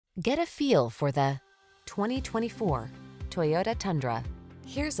Get a feel for the 2024 Toyota Tundra.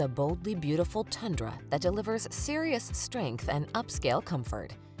 Here's a boldly beautiful Tundra that delivers serious strength and upscale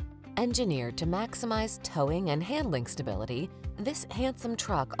comfort. Engineered to maximize towing and handling stability, this handsome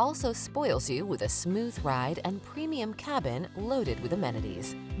truck also spoils you with a smooth ride and premium cabin loaded with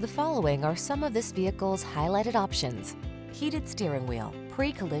amenities. The following are some of this vehicle's highlighted options: heated steering wheel,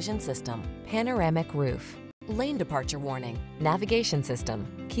 pre-collision system, panoramic roof, lane departure warning, navigation system,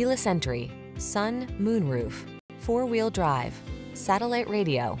 keyless entry, sun, moon roof, four-wheel drive, satellite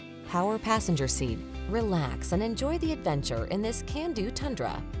radio, power passenger seat. Relax and enjoy the adventure in this can-do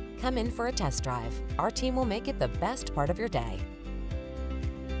Tundra. Come in for a test drive. Our team will make it the best part of your day.